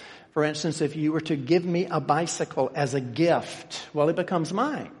 For instance, if you were to give me a bicycle as a gift, well, it becomes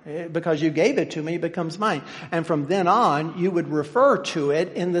mine. Because you gave it to me, it becomes mine. And from then on, you would refer to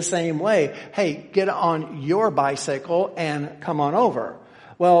it in the same way. Hey, get on your bicycle and come on over.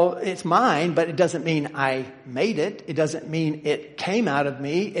 Well, it's mine, but it doesn't mean I made it. It doesn't mean it came out of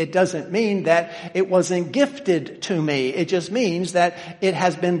me. It doesn't mean that it wasn't gifted to me. It just means that it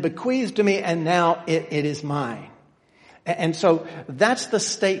has been bequeathed to me and now it is mine. And so that's the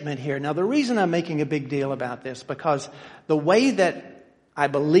statement here. Now, the reason I'm making a big deal about this, because the way that I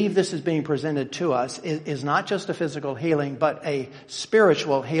believe this is being presented to us is not just a physical healing, but a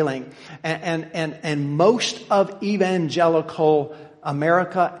spiritual healing. And most of evangelical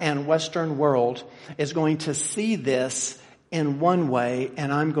America and Western world is going to see this in one way,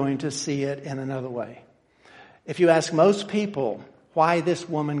 and I'm going to see it in another way. If you ask most people why this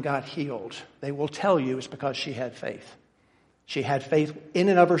woman got healed, they will tell you it's because she had faith. She had faith in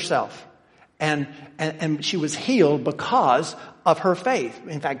and of herself. And she was healed because of her faith.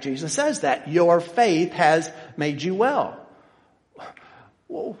 In fact, Jesus says that. Your faith has made you well.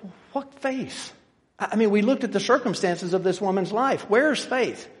 Well, what faith? I mean, we looked at the circumstances of this woman's life. Where's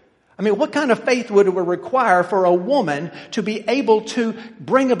faith? I mean, what kind of faith would it require for a woman to be able to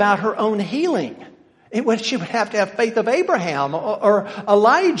bring about her own healing? She would have to have faith of Abraham or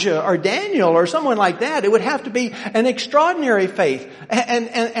Elijah or Daniel or someone like that. It would have to be an extraordinary faith.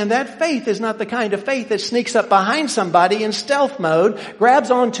 And that faith is not the kind of faith that sneaks up behind somebody in stealth mode, grabs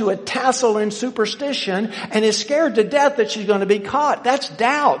onto a tassel in superstition, and is scared to death that she's going to be caught. That's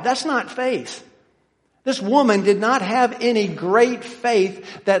doubt. That's not faith. This woman did not have any great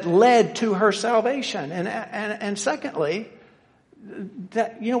faith that led to her salvation. And secondly,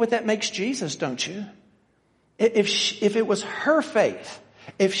 that, you know what that makes Jesus, don't you? If it was her faith,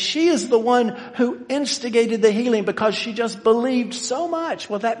 if she is the one who instigated the healing because she just believed so much,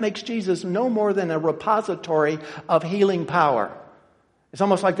 well, that makes Jesus no more than a repository of healing power. It's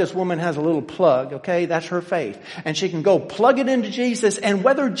almost like this woman has a little plug, okay? That's her faith. And she can go plug it into Jesus, and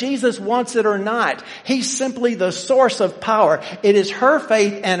whether Jesus wants it or not, he's simply the source of power. It is her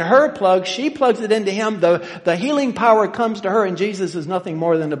faith and her plug. She plugs it into him. The healing power comes to her, and Jesus is nothing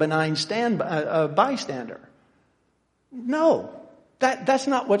more than a benign bystander. No, that's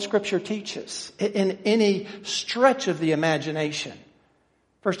not what Scripture teaches in any stretch of the imagination.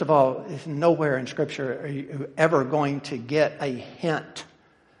 First of all, nowhere in Scripture are you ever going to get a hint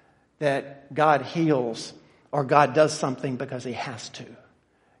that God heals or God does something because he has to.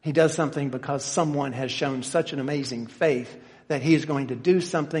 He does something because someone has shown such an amazing faith that he is going to do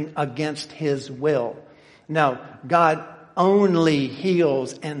something against his will. No, God only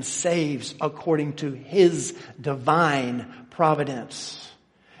heals and saves according to his divine providence.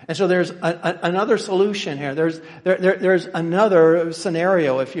 And so there's another solution here. There's another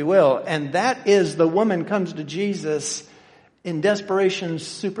scenario, if you will, and that is the woman comes to Jesus in desperation,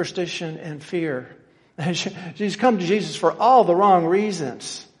 superstition, and fear. She's come to Jesus for all the wrong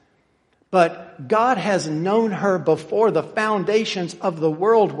reasons. But God has known her before the foundations of the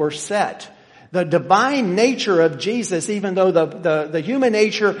world were set. The divine nature of Jesus, even though the human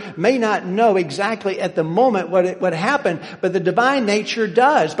nature may not know exactly at the moment what happened, but the divine nature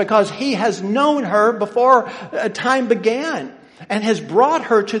does, because He has known her before time began and has brought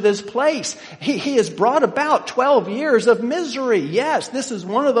her to this place. He has brought about 12 years of misery. Yes, this is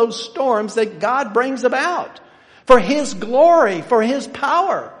one of those storms that God brings about for His glory, for His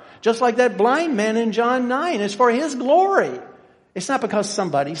power. Just like that blind man in John 9. It's for His glory. It's not because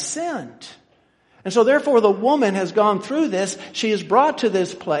somebody sinned. And so therefore the woman has gone through this. She is brought to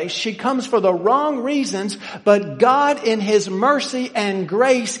this place. She comes for the wrong reasons, but God in His mercy and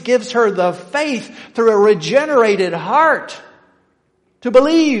grace gives her the faith through a regenerated heart to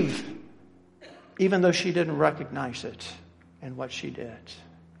believe, even though she didn't recognize it in what she did.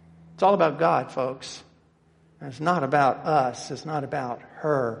 It's all about God, folks. And it's not about us. It's not about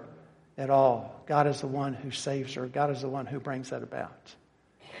her at all. God is the one who saves her. God is the one who brings that about.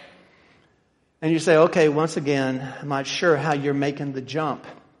 And you say, okay, once again, I'm not sure how you're making the jump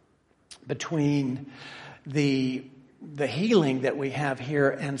between the healing that we have here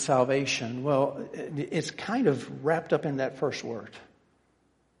and salvation. Well, it's kind of wrapped up in that first word,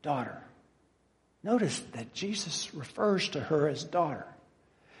 daughter. Notice that Jesus refers to her as daughter.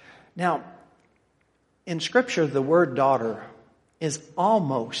 Now, in Scripture, the word daughter is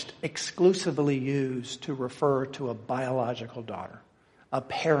almost exclusively used to refer to a biological daughter, a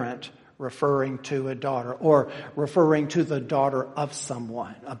parent referring to a daughter, or referring to the daughter of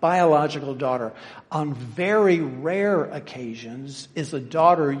someone. A biological daughter, on very rare occasions, is a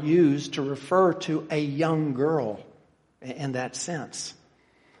daughter used to refer to a young girl in that sense.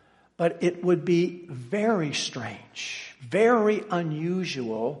 But it would be very strange, very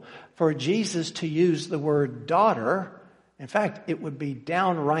unusual for Jesus to use the word daughter. In fact, it would be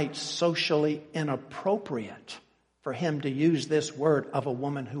downright socially inappropriate for Him to use this word of a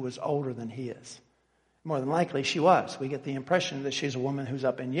woman who was older than He is. More than likely, she was. We get the impression that she's a woman who's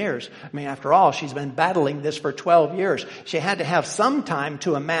up in years. I mean, after all, she's been battling this for 12 years. She had to have some time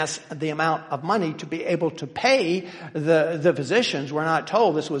to amass the amount of money to be able to pay the physicians. We're not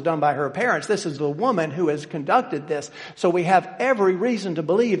told this was done by her parents. This is the woman who has conducted this. So we have every reason to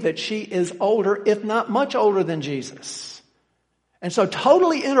believe that she is older, if not much older than Jesus. And so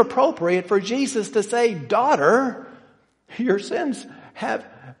totally inappropriate for Jesus to say, daughter, your sins have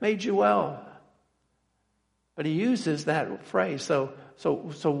made you well. But He uses that phrase. So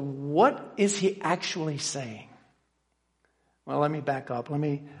what is He actually saying? Well, let me back up. Let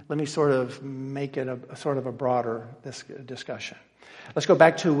me sort of make it a sort of a broader discussion. Let's go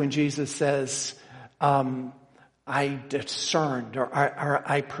back to when Jesus says, I discerned or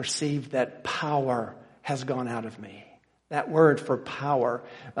I perceived that power has gone out of me. That word for power,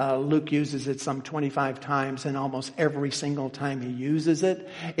 Luke uses it some 25 times, and almost every single time he uses it,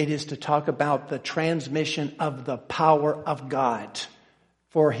 it is to talk about the transmission of the power of God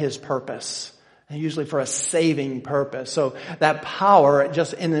for His purpose, and usually for a saving purpose. So that power,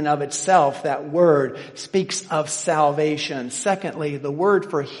 just in and of itself, that word speaks of salvation. Secondly, the word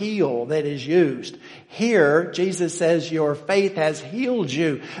for heal that is used. Here, Jesus says, your faith has healed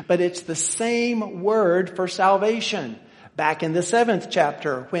you, but it's the same word for salvation. Back in the 7th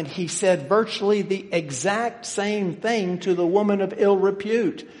chapter, when He said virtually the exact same thing to the woman of ill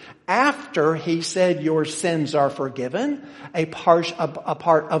repute. After He said your sins are forgiven, a part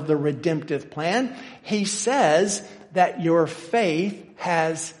of the redemptive plan, He says that your faith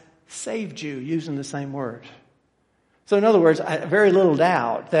has saved you, using the same word. So in other words, very little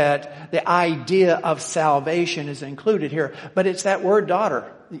doubt that the idea of salvation is included here, but it's that word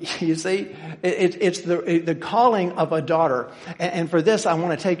daughter. You see, it's the calling of a daughter. And for this, I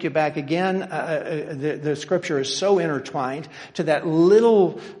want to take you back again. The Scripture is so intertwined to that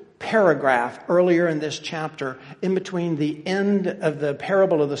little paragraph earlier in this chapter, in between the end of the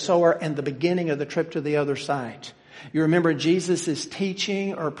parable of the sower and the beginning of the trip to the other side. You remember Jesus is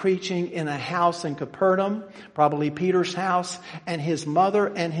teaching or preaching in a house in Capernaum, probably Peter's house, and his mother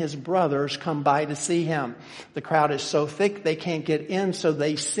and his brothers come by to see him. The crowd is so thick they can't get in, so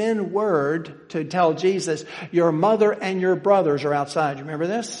they send word to tell Jesus, your mother and your brothers are outside. You remember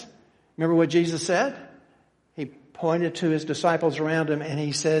this? Remember what Jesus said? He pointed to His disciples around Him and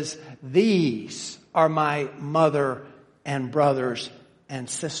He says, these are my mother and brothers and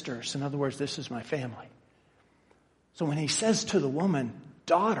sisters. In other words, this is my family. So when He says to the woman,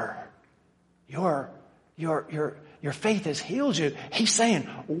 daughter, your faith has healed you, He's saying,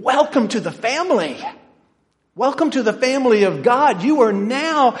 welcome to the family. Welcome to the family of God. You are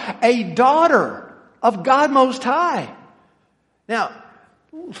now a daughter of God Most High. Now,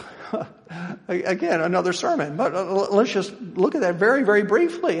 Again, another sermon, but let's just look at that very, very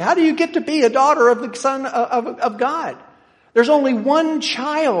briefly. How do you get to be a daughter of the Son of God? There's only one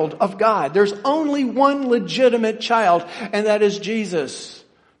child of God. There's only one legitimate child, and that is Jesus.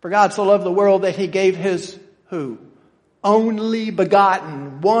 For God so loved the world that He gave His, who? Only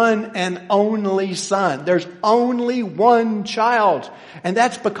begotten, one and only Son. There's only one child. And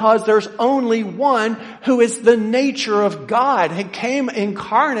that's because there's only one who is the nature of God. He came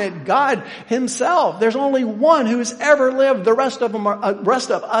incarnate, God Himself. There's only one who's ever lived. The rest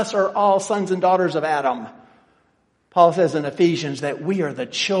of us are all sons and daughters of Adam. Paul says in Ephesians that we are the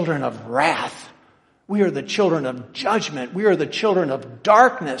children of wrath. We are the children of judgment. We are the children of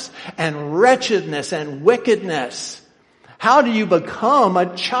darkness and wretchedness and wickedness. How do you become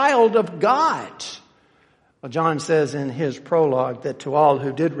a child of God? Well, John says in his prologue that to all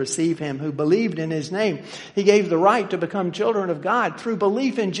who did receive Him, who believed in His name, He gave the right to become children of God. Through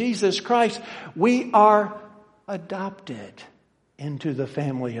belief in Jesus Christ, we are adopted into the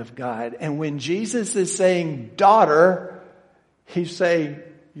family of God. And when Jesus is saying daughter, He's saying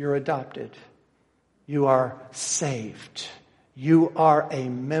you're adopted. You are saved. You are a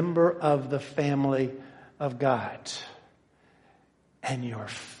member of the family of God. And your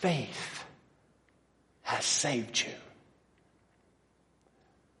faith has saved you.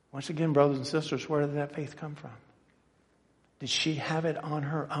 Once again, brothers and sisters, where did that faith come from? Did she have it on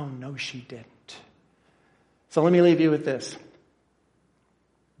her own? No, she didn't. So let me leave you with this.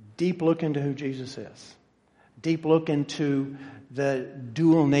 Deep look into who Jesus is. Deep look into the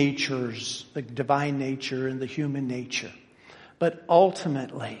dual natures, the divine nature and the human nature. But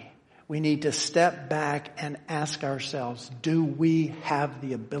ultimately, we need to step back and ask ourselves, do we have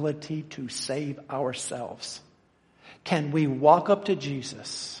the ability to save ourselves? Can we walk up to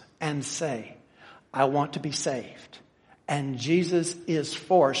Jesus and say, I want to be saved? And Jesus is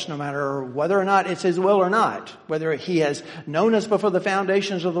forced, no matter whether or not it's His will or not, whether He has known us before the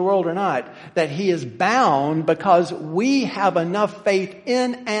foundations of the world or not, that He is bound because we have enough faith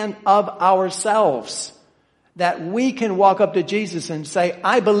in and of ourselves that we can walk up to Jesus and say,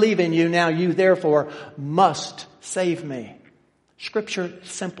 I believe in you, now you therefore must save me. Scripture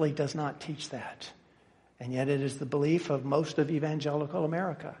simply does not teach that. And yet it is the belief of most of evangelical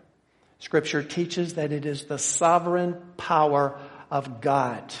America. Scripture teaches that it is the sovereign power of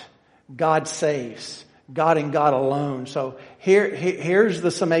God. God saves. God and God alone. So here's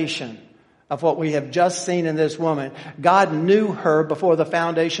the summation of what we have just seen in this woman. God knew her before the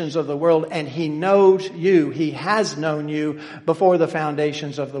foundations of the world, and He knows you. He has known you before the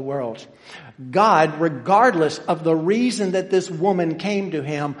foundations of the world. God, regardless of the reason that this woman came to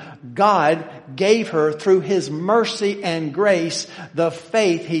Him, God gave her, through His mercy and grace, the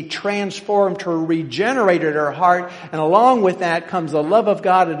faith. He transformed her, regenerated her heart, and along with that comes the love of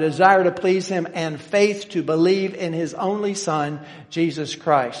God, a desire to please Him, and faith to believe in His only Son, Jesus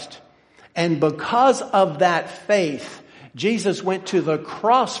Christ. And because of that faith, Jesus went to the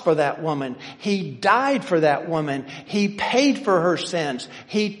cross for that woman. He died for that woman. He paid for her sins.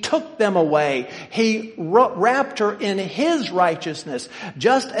 He took them away. He wrapped her in His righteousness,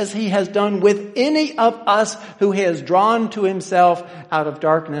 just as He has done with any of us who He has drawn to Himself out of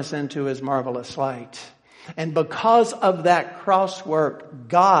darkness into His marvelous light. And because of that cross work,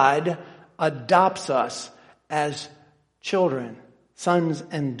 God adopts us as children, sons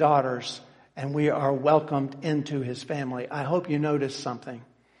and daughters, and we are welcomed into His family. I hope you noticed something,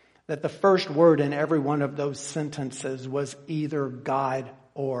 that the first word in every one of those sentences was either God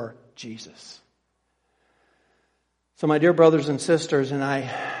or Jesus. So my dear brothers and sisters, and I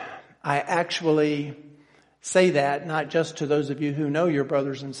actually say that not just to those of you who know your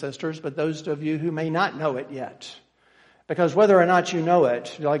brothers and sisters, but those of you who may not know it yet. Because whether or not you know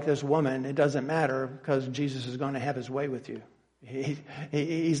it, like this woman, it doesn't matter, because Jesus is going to have His way with you.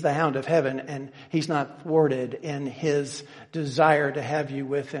 He's the hound of heaven, and He's not thwarted in His desire to have you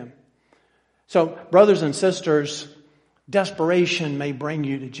with Him. So, brothers and sisters, desperation may bring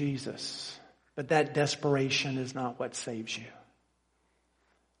you to Jesus, but that desperation is not what saves you.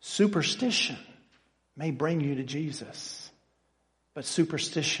 Superstition may bring you to Jesus, but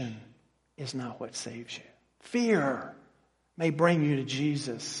superstition is not what saves you. Fear may bring you to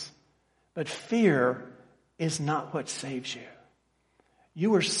Jesus, but fear is not what saves you.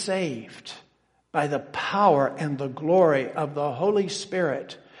 You are saved by the power and the glory of the Holy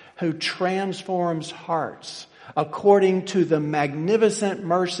Spirit, who transforms hearts according to the magnificent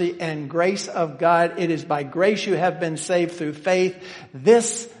mercy and grace of God. It is by grace you have been saved through faith.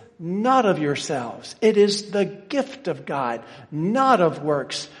 This not of yourselves. It is the gift of God, not of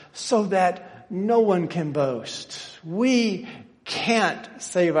works, so that no one can boast. We can't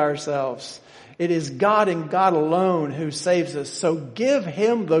save ourselves. It is God and God alone who saves us. So give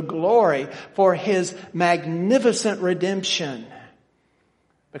Him the glory for His magnificent redemption.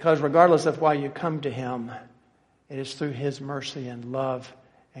 Because regardless of why you come to Him, it is through His mercy and love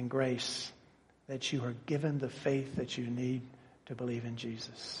and grace that you are given the faith that you need to believe in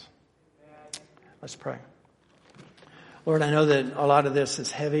Jesus. Let's pray. Lord, I know that a lot of this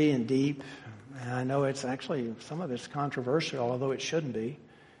is heavy and deep. And I know it's actually, some of it's controversial, although it shouldn't be.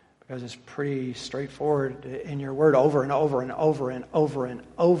 Because it's pretty straightforward in your word over and over and over and over and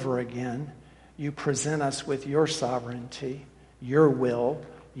over again. You present us with your sovereignty, your will,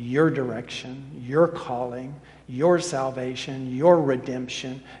 your direction, your calling, your salvation, your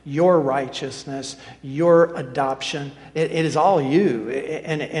redemption, your righteousness, your adoption. It is all you,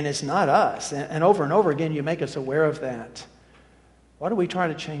 and it's not us. And over again, you make us aware of that. Why do we try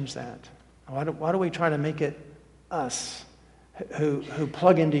to change that? Why do we try to make it us who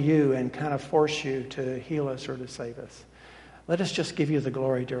plug into you and kind of force you to heal us or to save us? Let us just give you the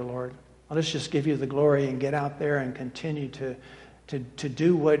glory, dear Lord. Let us just give you the glory and get out there and continue to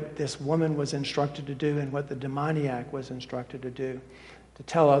do what this woman was instructed to do and what the demoniac was instructed to do, to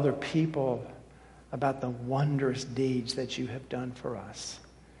tell other people about the wondrous deeds that you have done for us.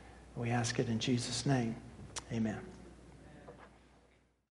 We ask it in Jesus' name. Amen.